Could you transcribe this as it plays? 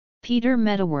Peter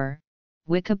Medawar,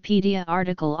 Wikipedia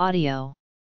article audio.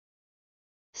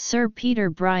 Sir Peter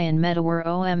Brian Medawar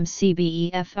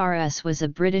OMCBEFRS was a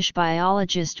British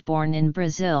biologist born in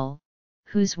Brazil,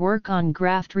 whose work on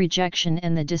graft rejection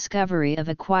and the discovery of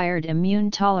acquired immune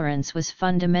tolerance was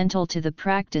fundamental to the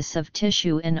practice of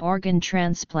tissue and organ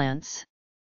transplants.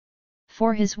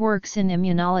 For his works in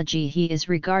immunology, he is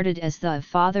regarded as the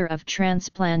father of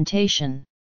transplantation.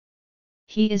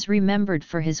 He is remembered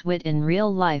for his wit in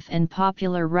real life and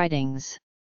popular writings.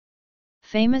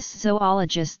 Famous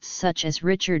zoologists such as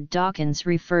Richard Dawkins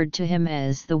referred to him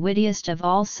as the wittiest of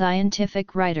all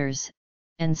scientific writers,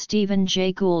 and Stephen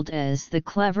Jay Gould as the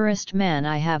cleverest man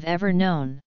I have ever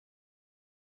known.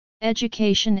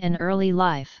 Education and early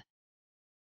life.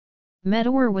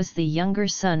 Medawar was the younger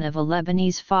son of a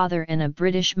Lebanese father and a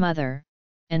British mother,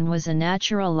 and was a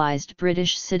naturalised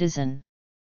British citizen.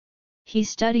 He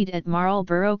studied at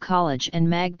Marlborough College and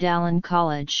Magdalen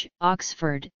College,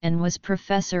 Oxford, and was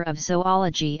Professor of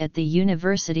Zoology at the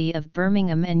University of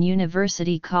Birmingham and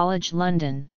University College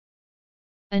London.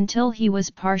 Until he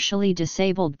was partially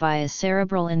disabled by a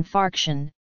cerebral infarction,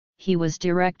 he was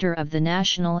director of the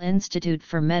National Institute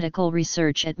for Medical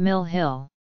Research at Mill Hill.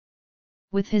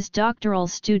 With his doctoral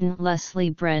student Leslie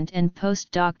Brent and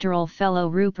postdoctoral fellow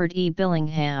Rupert E.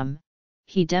 Billingham,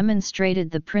 he demonstrated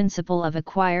the principle of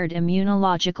acquired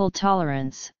immunological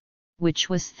tolerance, which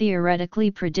was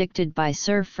theoretically predicted by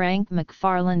Sir Frank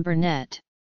Macfarlane Burnet.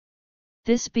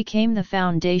 This became the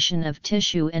foundation of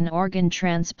tissue and organ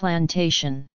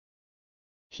transplantation.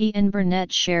 He and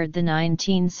Burnet shared the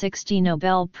 1960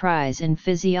 Nobel Prize in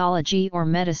Physiology or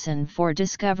Medicine for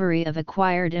discovery of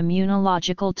acquired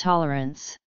immunological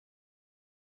tolerance.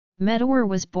 Medawar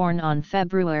was born on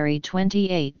February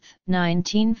 28,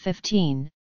 1915,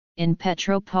 in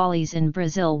Petrópolis in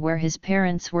Brazil, where his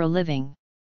parents were living.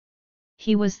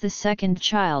 He was the second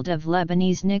child of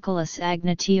Lebanese Nicholas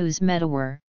Agnatius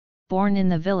Medawar, born in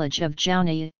the village of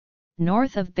Jaouni,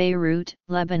 north of Beirut,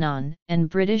 Lebanon, and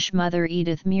British mother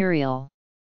Edith Muriel.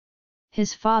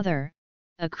 His father,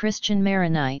 a Christian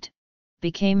Maronite,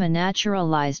 became a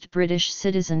naturalised British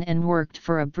citizen and worked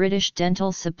for a British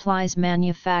dental supplies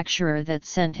manufacturer that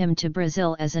sent him to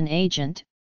Brazil as an agent.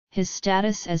 His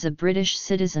status as a British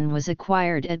citizen was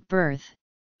acquired at birth.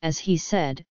 As he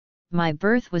said, "My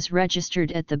birth was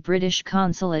registered at the British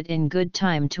consulate in good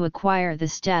time to acquire the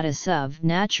status of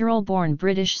natural-born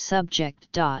British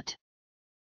subject."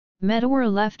 Medawar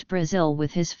left Brazil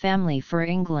with his family for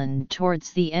England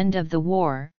towards the end of the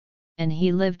war, and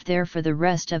he lived there for the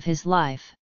rest of his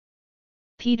life.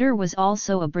 Peter was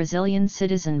also a Brazilian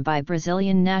citizen by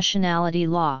Brazilian nationality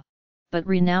law, but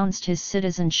renounced his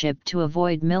citizenship to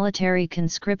avoid military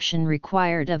conscription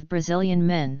required of Brazilian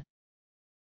men.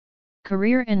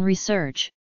 Career and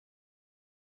research.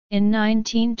 In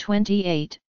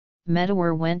 1928,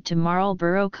 Medawar went to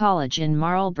Marlborough College in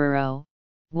Marlborough,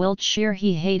 Wiltshire.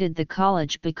 He hated the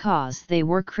college because they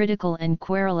were critical and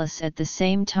querulous at the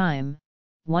same time,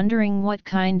 wondering what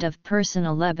kind of person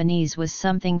a Lebanese was,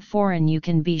 something foreign you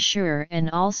can be sure, and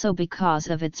also because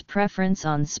of its preference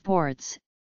on sports,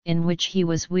 in which he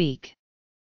was weak.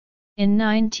 In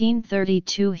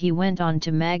 1932 he went on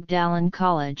to Magdalen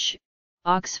College,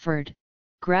 Oxford,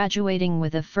 graduating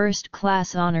with a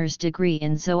first-class honours degree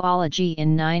in zoology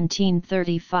in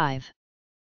 1935.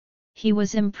 He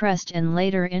was impressed and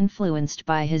later influenced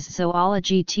by his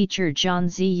zoology teacher John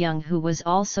Z. Young, who was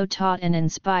also taught and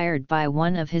inspired by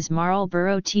one of his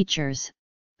Marlborough teachers,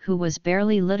 who was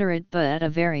barely literate but a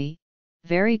very,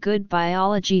 very good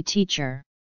biology teacher.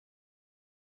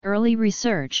 Early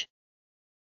research.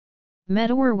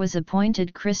 Medawar was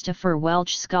appointed Christopher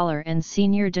Welch Scholar and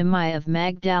Senior Demai of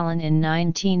Magdalen in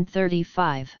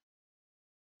 1935.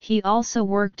 He also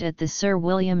worked at the Sir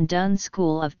William Dunn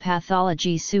School of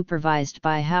Pathology supervised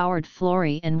by Howard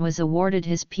Florey and was awarded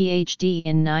his Ph.D.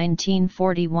 in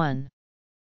 1941.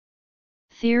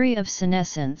 Theory of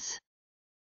senescence.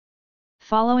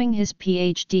 Following his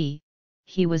Ph.D.,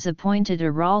 he was appointed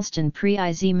a Ralston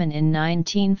Prizeman in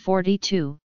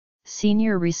 1942,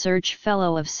 Senior Research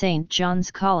Fellow of St.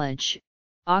 John's College,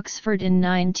 Oxford in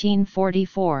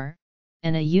 1944,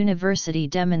 and a university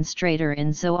demonstrator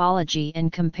in zoology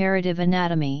and comparative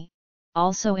anatomy,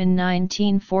 also in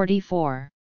 1944.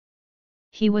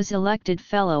 He was elected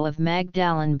Fellow of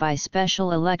Magdalen by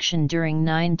special election during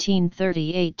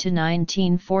 1938 to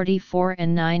 1944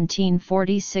 and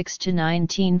 1946 to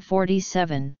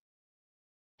 1947.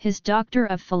 His Doctor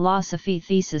of Philosophy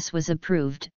thesis was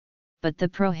approved, but the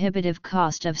prohibitive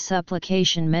cost of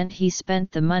supplication meant he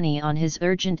spent the money on his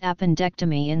urgent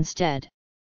appendectomy instead.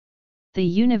 The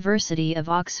University of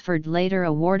Oxford later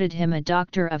awarded him a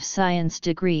Doctor of Science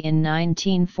degree in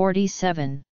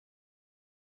 1947.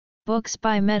 Books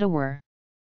by Medawar.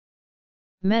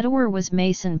 Medawar was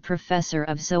Mason Professor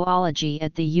of Zoology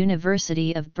at the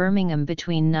University of Birmingham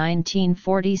between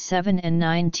 1947 and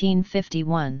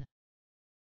 1951.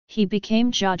 He became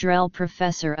Jodrell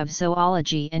Professor of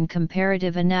Zoology and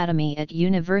Comparative Anatomy at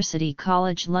University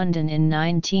College London in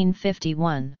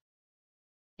 1951.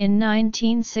 In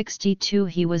 1962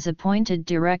 he was appointed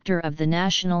Director of the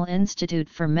National Institute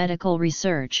for Medical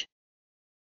Research.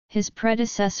 His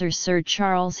predecessor Sir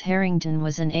Charles Harrington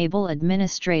was an able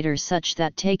administrator such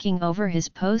that taking over his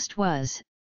post was,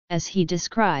 as he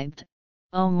described,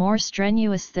 more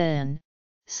strenuous than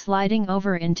sliding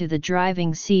over into the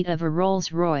driving seat of a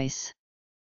Rolls-Royce.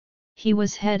 He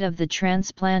was head of the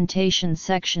transplantation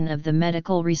section of the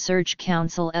Medical Research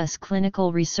Council's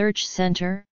Clinical Research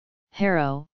Centre,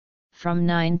 Harrow, from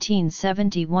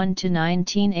 1971 to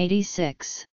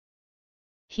 1986.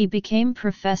 He became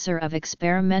Professor of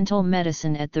Experimental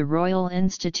Medicine at the Royal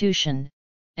Institution,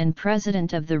 and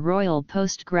President of the Royal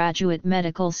Postgraduate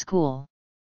Medical School.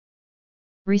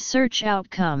 Research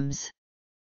outcomes.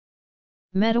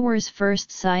 Medawar's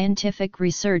first scientific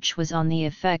research was on the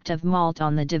effect of malt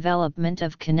on the development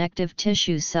of connective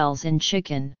tissue cells in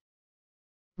chicken.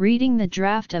 Reading the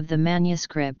draft of the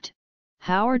manuscript,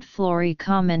 Howard Florey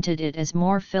commented it as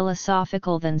more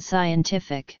philosophical than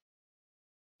scientific.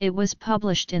 It was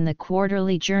published in the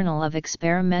Quarterly Journal of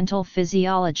Experimental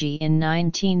Physiology in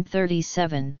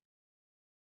 1937.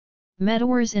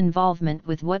 Medawar's involvement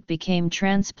with what became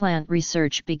transplant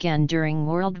research began during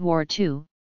World War II,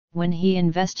 when he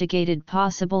investigated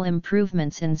possible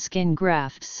improvements in skin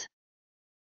grafts.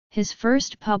 His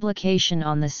first publication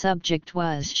on the subject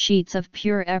was Sheets of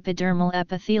Pure Epidermal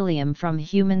Epithelium from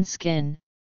Human Skin,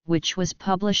 which was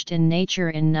published in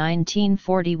Nature in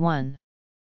 1941.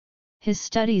 His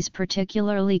studies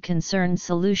particularly concerned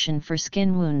solution for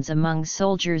skin wounds among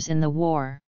soldiers in the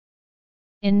war.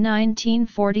 In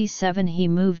 1947 he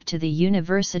moved to the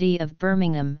University of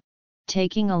Birmingham,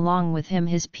 taking along with him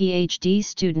his PhD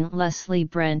student Leslie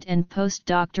Brent and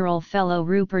postdoctoral fellow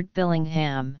Rupert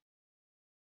Billingham.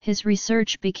 His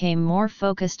research became more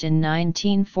focused in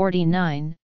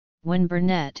 1949, when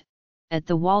Burnett, at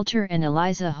the Walter and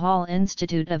Eliza Hall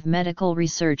Institute of Medical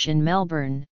Research in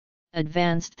Melbourne,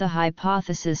 advanced the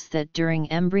hypothesis that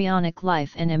during embryonic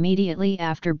life and immediately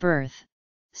after birth,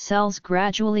 cells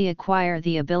gradually acquire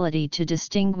the ability to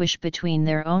distinguish between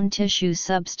their own tissue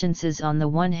substances on the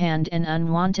one hand and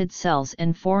unwanted cells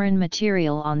and foreign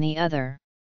material on the other.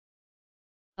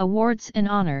 Awards and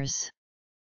honors.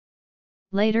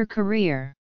 Later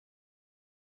career.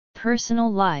 Personal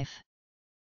life.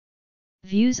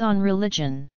 Views on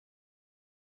religion.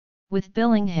 With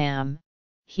Billingham,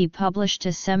 he published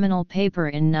a seminal paper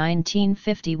in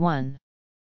 1951.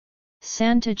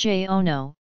 Santa J.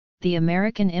 Ono, the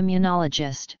American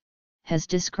immunologist, has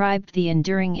described the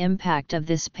enduring impact of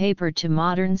this paper to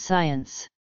modern science.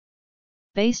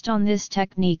 Based on this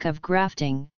technique of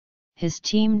grafting, his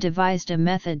team devised a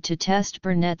method to test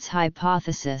Burnett's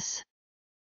hypothesis.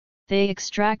 They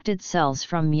extracted cells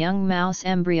from young mouse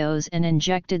embryos and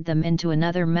injected them into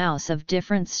another mouse of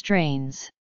different strains.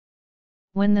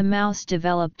 When the mouse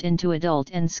developed into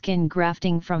adult and skin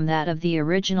grafting from that of the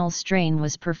original strain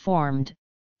was performed,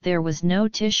 there was no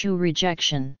tissue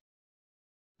rejection,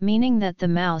 meaning that the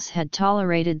mouse had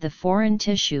tolerated the foreign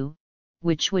tissue,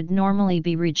 which would normally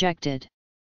be rejected.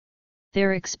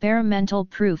 Their experimental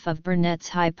proof of Burnett's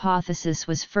hypothesis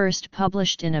was first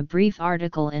published in a brief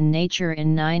article in Nature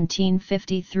in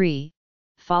 1953,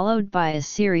 followed by a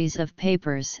series of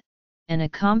papers, and a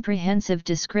comprehensive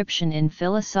description in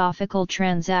Philosophical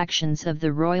Transactions of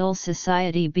the Royal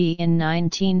Society B in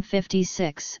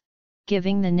 1956,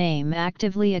 giving the name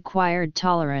Actively Acquired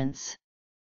Tolerance.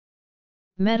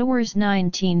 Medawar's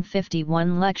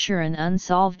 1951 lecture An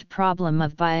Unsolved Problem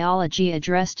of Biology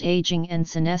addressed aging and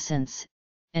senescence,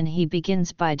 and he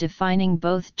begins by defining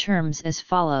both terms as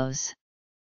follows.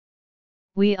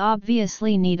 We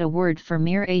obviously need a word for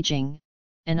mere aging,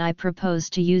 and I propose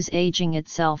to use aging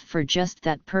itself for just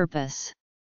that purpose.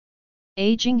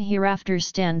 Aging hereafter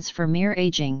stands for mere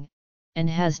aging, and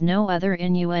has no other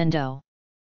innuendo.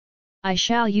 I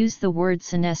shall use the word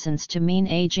senescence to mean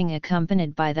aging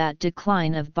accompanied by that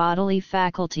decline of bodily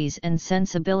faculties and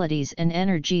sensibilities and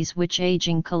energies which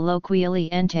aging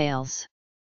colloquially entails.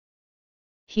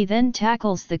 He then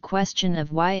tackles the question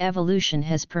of why evolution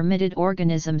has permitted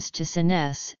organisms to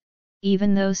senesce,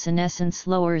 even though senescence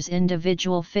lowers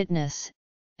individual fitness,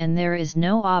 and there is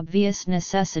no obvious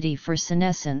necessity for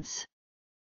senescence.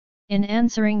 In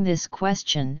answering this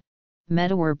question,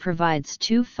 Medawar provides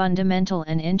two fundamental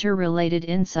and interrelated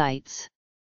insights.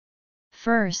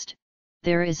 First,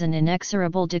 there is an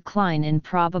inexorable decline in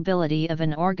probability of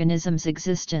an organism's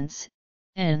existence,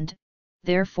 and,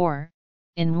 therefore,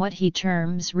 in what he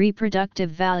terms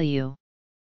reproductive value.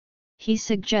 He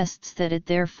suggests that it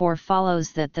therefore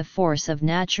follows that the force of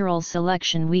natural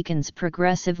selection weakens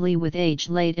progressively with age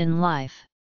late in life.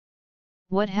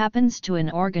 What happens to an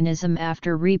organism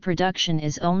after reproduction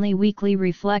is only weakly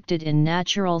reflected in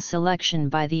natural selection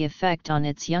by the effect on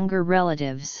its younger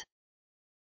relatives.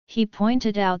 He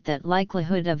pointed out that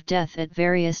likelihood of death at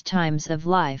various times of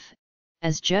life,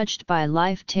 as judged by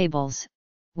life tables,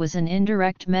 was an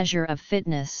indirect measure of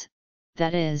fitness,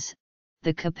 that is,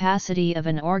 the capacity of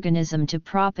an organism to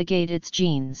propagate its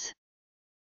genes.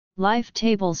 Life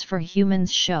tables for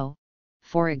humans show,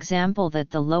 for example, that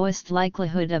the lowest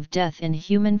likelihood of death in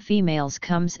human females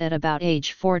comes at about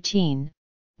age 14,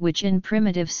 which in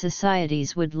primitive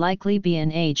societies would likely be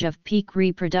an age of peak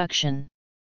reproduction.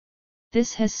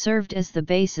 This has served as the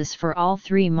basis for all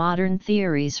three modern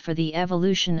theories for the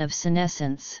evolution of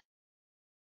senescence.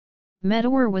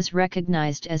 Medawar was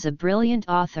recognized as a brilliant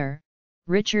author.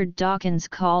 Richard Dawkins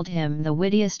called him the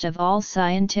wittiest of all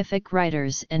scientific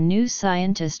writers, and New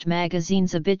Scientist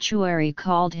magazine's obituary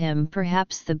called him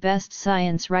perhaps the best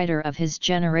science writer of his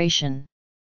generation.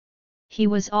 He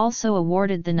was also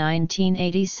awarded the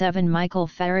 1987 Michael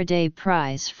Faraday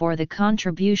Prize for the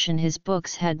contribution his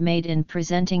books had made in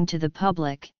presenting to the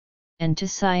public, and to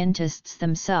scientists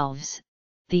themselves,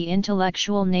 the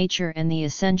intellectual nature and the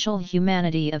essential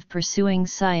humanity of pursuing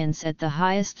science at the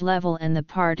highest level and the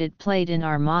part it played in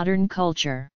our modern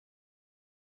culture.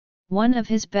 One of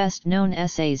his best-known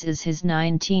essays is his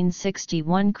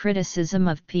 1961 criticism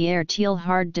of Pierre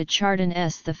Teilhard de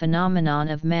Chardin's The Phenomenon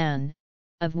of Man,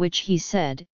 of which he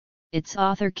said, its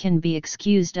author can be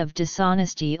excused of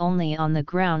dishonesty only on the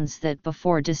grounds that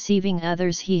before deceiving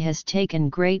others he has taken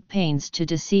great pains to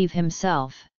deceive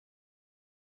himself.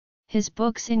 His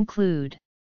books include.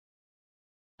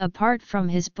 Apart from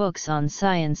his books on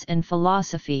science and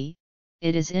philosophy,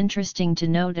 it is interesting to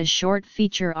note a short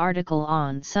feature article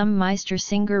on some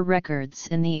Meistersinger records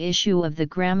in the issue of the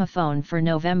Gramophone for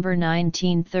November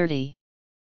 1930.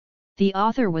 The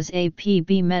author was A. P.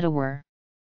 B. Medawar.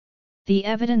 The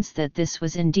evidence that this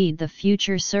was indeed the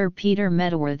future Sir Peter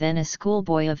Medawar, then a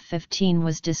schoolboy of 15,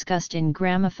 was discussed in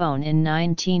Gramophone in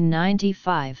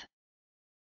 1995.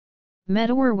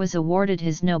 Medawar was awarded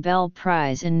his Nobel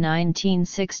Prize in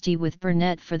 1960 with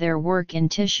Burnett for their work in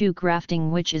tissue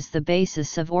grafting, which is the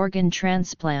basis of organ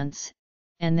transplants,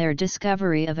 and their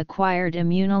discovery of acquired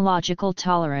immunological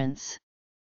tolerance.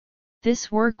 This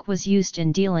work was used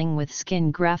in dealing with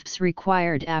skin grafts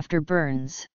required after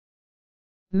burns.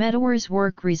 Medawar's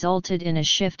work resulted in a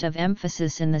shift of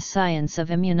emphasis in the science of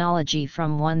immunology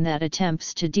from one that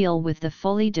attempts to deal with the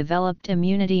fully developed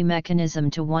immunity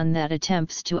mechanism to one that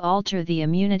attempts to alter the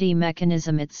immunity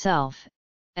mechanism itself,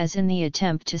 as in the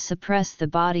attempt to suppress the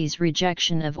body's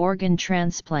rejection of organ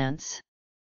transplants.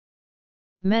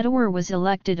 Medawar was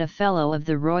elected a Fellow of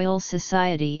the Royal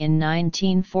Society in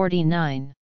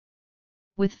 1949.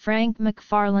 With Frank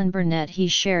Macfarlane Burnett he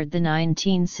shared the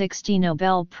 1960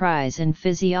 Nobel Prize in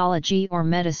Physiology or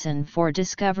Medicine for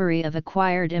discovery of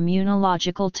acquired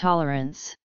immunological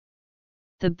tolerance.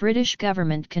 The British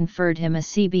government conferred him a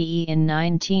CBE in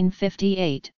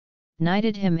 1958,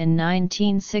 knighted him in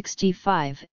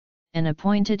 1965, and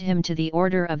appointed him to the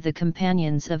Order of the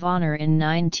Companions of Honor in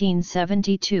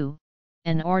 1972,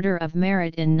 an Order of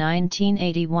Merit in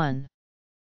 1981.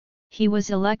 He was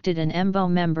elected an EMBO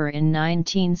member in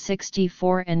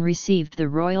 1964 and received the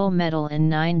Royal Medal in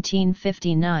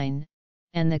 1959,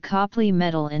 and the Copley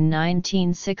Medal in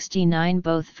 1969,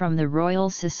 both from the Royal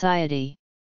Society.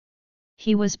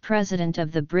 He was president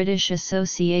of the British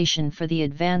Association for the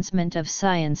Advancement of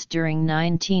Science during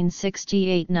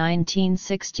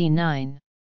 1968–1969.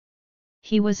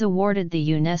 He was awarded the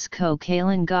UNESCO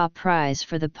Kalinga Prize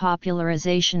for the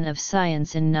popularization of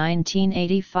science in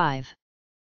 1985.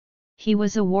 He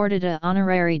was awarded an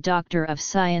honorary Doctor of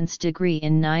Science degree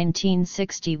in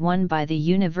 1961 by the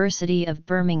University of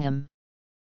Birmingham.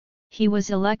 He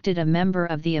was elected a member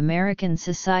of the American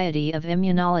Society of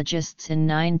Immunologists in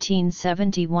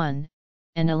 1971,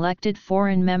 and elected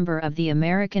foreign member of the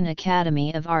American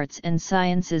Academy of Arts and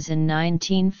Sciences in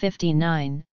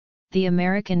 1959, the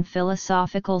American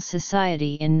Philosophical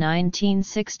Society in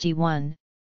 1961,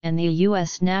 and the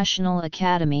U.S. National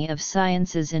Academy of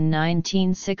Sciences in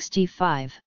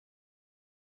 1965.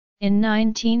 In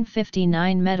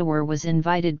 1959 Medawar was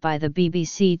invited by the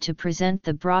BBC to present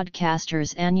the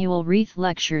broadcaster's annual Wreath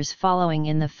Lectures, following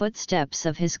in the footsteps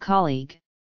of his colleague,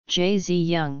 J. Z.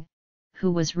 Young,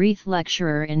 who was Reith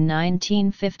Lecturer in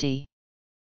 1950.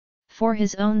 For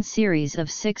his own series of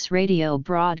 6 radio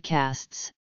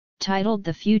broadcasts, titled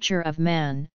The Future of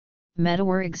Man,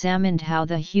 Medawar examined how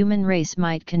the human race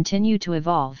might continue to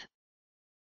evolve.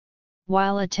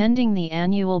 While attending the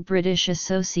annual British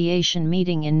Association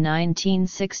meeting in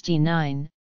 1969,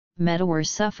 Medawar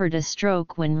suffered a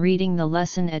stroke when reading the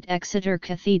lesson at Exeter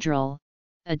Cathedral,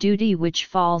 a duty which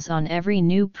falls on every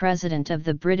new president of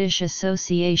the British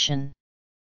Association.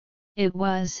 It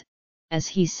was, as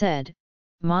he said,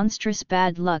 monstrous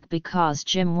bad luck because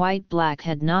Jim White-Black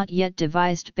had not yet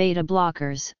devised beta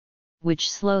blockers,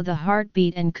 which slow the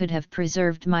heartbeat and could have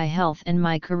preserved my health and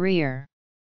my career.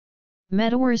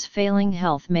 Medawar's failing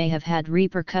health may have had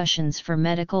repercussions for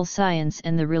medical science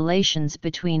and the relations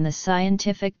between the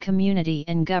scientific community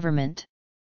and government.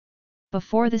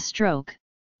 Before the stroke,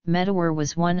 Medawar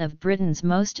was one of Britain's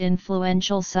most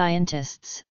influential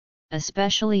scientists,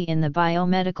 especially in the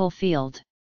biomedical field.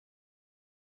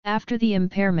 After the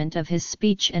impairment of his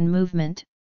speech and movement,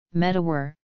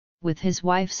 Medawar, with his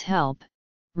wife's help,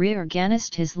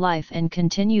 reorganized his life and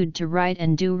continued to write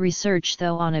and do research,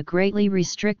 though on a greatly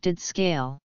restricted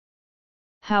scale.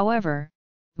 However,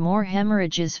 more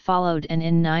hemorrhages followed, and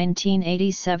in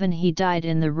 1987 he died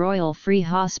in the Royal Free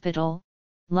Hospital,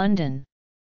 London.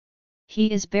 He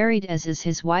is buried, as is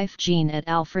his wife Jean, at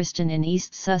Alfriston in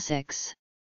East Sussex.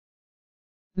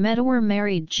 Medawar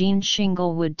married Jean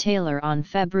Shinglewood Taylor on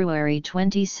February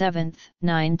 27,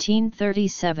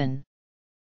 1937.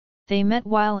 They met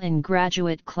while in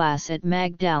graduate class at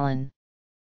Magdalen.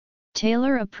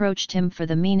 Taylor approached him for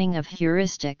the meaning of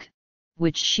heuristic,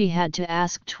 which she had to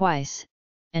ask twice,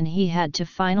 and he had to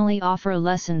finally offer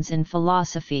lessons in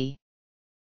philosophy.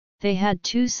 They had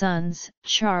 2 sons,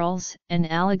 Charles and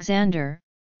Alexander,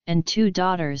 and 2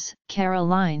 daughters,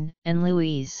 Caroline and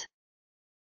Louise.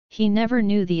 He never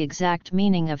knew the exact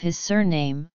meaning of his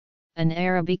surname, an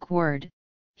Arabic word,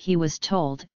 he was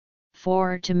told,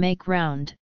 for to make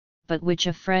round, but which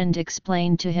a friend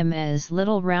explained to him as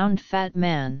little round fat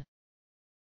man.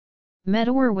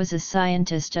 Medawar was a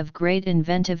scientist of great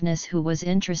inventiveness who was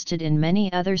interested in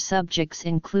many other subjects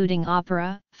including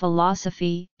opera,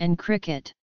 philosophy, and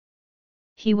cricket.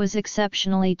 He was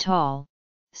exceptionally tall,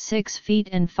 6 feet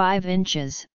and 5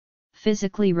 inches,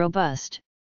 physically robust,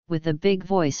 with a big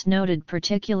voice noted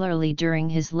particularly during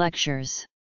his lectures.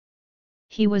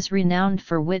 He was renowned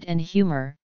for wit and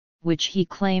humor, which he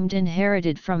claimed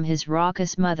inherited from his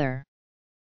raucous mother.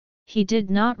 He did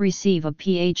not receive a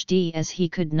PhD as he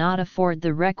could not afford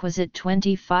the requisite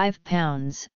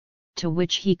 £25, to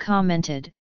which he commented,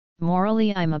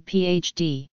 "Morally I'm a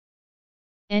PhD.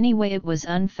 Anyway, it was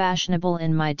unfashionable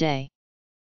in my day."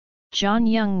 John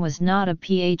Young was not a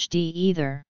PhD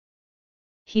either.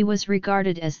 He was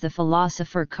regarded as the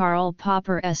philosopher Karl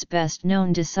Popper's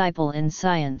best-known disciple in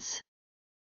science.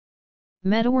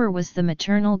 Medawar was the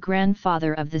maternal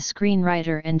grandfather of the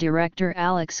screenwriter and director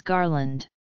Alex Garland.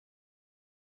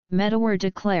 Medawar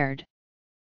declared,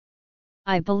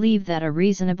 "I believe that a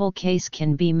reasonable case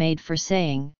can be made for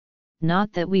saying,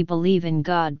 not that we believe in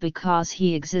God because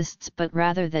He exists, but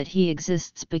rather that He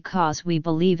exists because we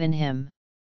believe in Him.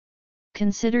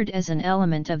 Considered as an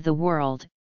element of the world,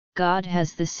 God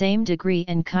has the same degree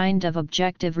and kind of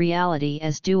objective reality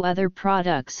as do other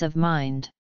products of mind.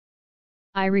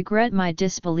 I regret my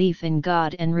disbelief in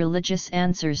God and religious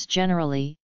answers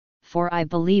generally, for I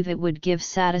believe it would give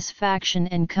satisfaction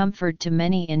and comfort to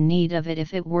many in need of it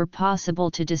if it were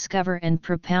possible to discover and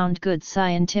propound good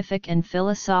scientific and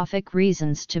philosophic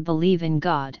reasons to believe in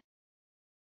God.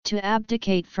 To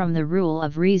abdicate from the rule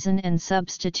of reason and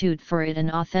substitute for it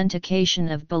an authentication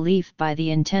of belief by the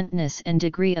intentness and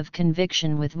degree of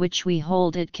conviction with which we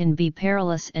hold it can be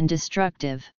perilous and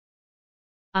destructive.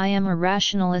 I am a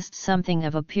rationalist, something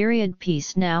of a period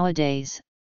piece nowadays,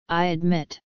 I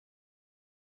admit."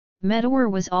 Medawar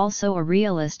was also a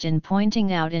realist in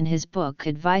pointing out in his book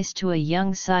Advice to a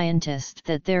Young Scientist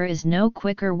that there is no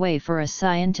quicker way for a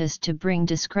scientist to bring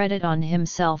discredit on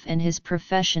himself and his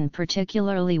profession,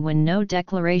 particularly when no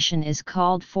declaration is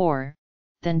called for,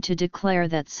 than to declare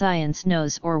that science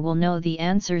knows or will know the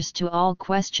answers to all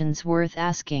questions worth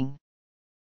asking.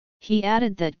 He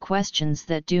added that questions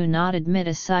that do not admit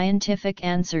a scientific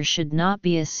answer should not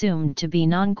be assumed to be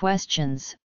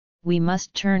non-questions. We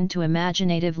must turn to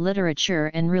imaginative literature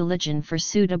and religion for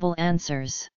suitable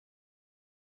answers.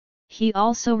 He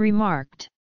also remarked,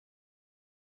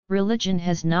 "Religion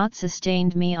has not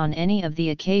sustained me on any of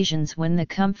the occasions when the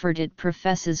comfort it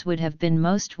professes would have been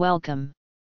most welcome."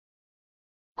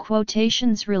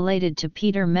 Quotations related to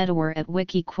Peter Medawar at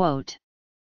Wikiquote.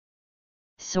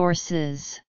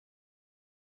 Sources: